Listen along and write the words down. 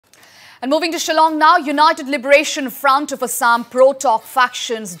And moving to Shillong now, United Liberation Front of Assam Pro-Talk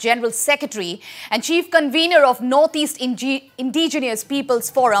Faction's General Secretary and Chief Convener of Northeast Indigenous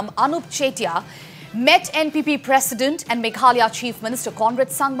Peoples Forum, Anup Chetia, met NPP President and Meghalaya Chief Minister Conrad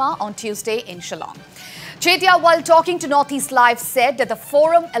Sangma on Tuesday in Shillong. Chetia, while talking to Northeast Live, said that the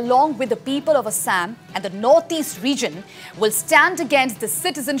forum, along with the people of Assam and the Northeast region, will stand against the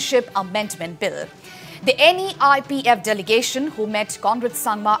Citizenship Amendment Bill. The NEIPF delegation who met Conrad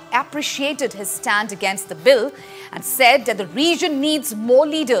Sangma appreciated his stand against the bill and said that the region needs more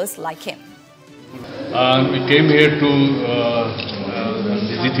leaders like him. We came here to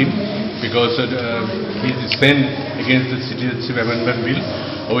visit him because his stand against the Citizenship Amendment Bill.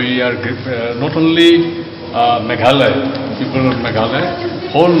 We are not only Meghalaya, people of Meghalaya,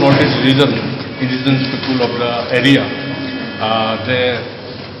 whole Northeast region, indigenous people of the area, they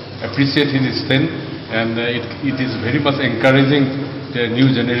appreciate his stand. And it is very much encouraging the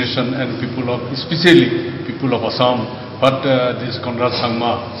new generation and people of, especially people of Assam. But this Conrad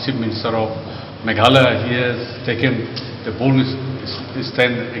Sangma, Chief Minister of Meghalaya, he has taken the bold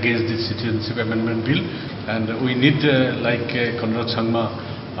stand against the Citizenship Amendment Bill. And we need, like Conrad Sangma,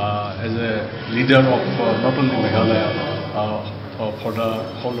 as a leader of not only Meghalaya, for the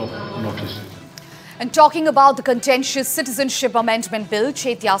whole of Northeast. And talking about the contentious Citizenship Amendment Bill,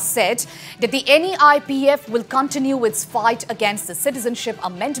 Chetia said that the NEIPF will continue its fight against the Citizenship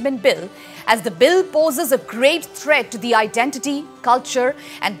Amendment Bill as the bill poses a grave threat to the identity, culture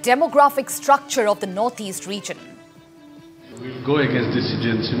and demographic structure of the Northeast region. We will go against the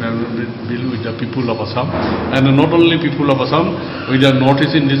Citizenship Amendment Bill with the people of Assam, and not only people of Assam, with the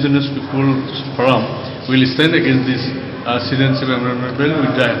Northeast Indigenous Peoples Forum, we will stand against this Citizenship Amendment Bill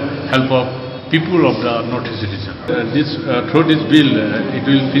with the help of people of the Northeast region. Through this bill, it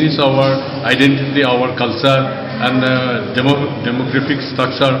will finish our identity, our culture and demographic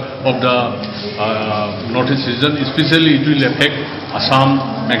structure of the Northeast region. Especially it will affect Assam,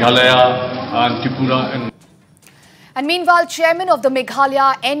 Meghalaya and Tripura. And meanwhile, Chairman of the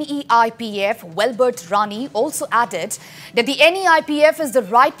Meghalaya NEIPF, Wellbirth Rani, also added that the NEIPF is the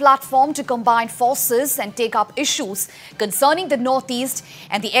right platform to combine forces and take up issues concerning the Northeast,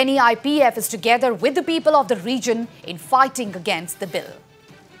 and the NEIPF is together with the people of the region in fighting against the bill.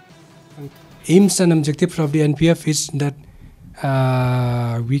 Aims and objectives of the NPF is that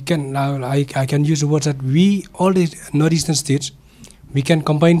I can use the words that we, all the northeastern states, we can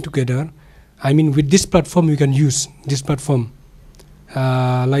combine together. I mean, with this platform, we can use this platform.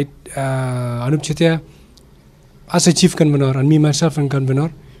 Like Anup Chetia, as a chief convener, and me myself and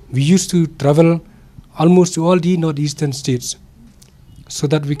convener, we used to travel almost to all the northeastern states, so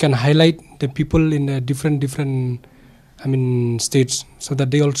that we can highlight the people in the different states, so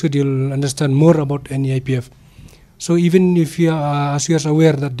that they will understand more about NEIPF. So even if you are, as you are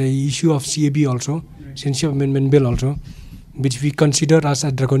aware that the issue of CAB also, Citizenship Amendment Bill also, which we consider as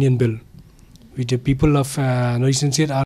a draconian bill, which the people of northeastern states are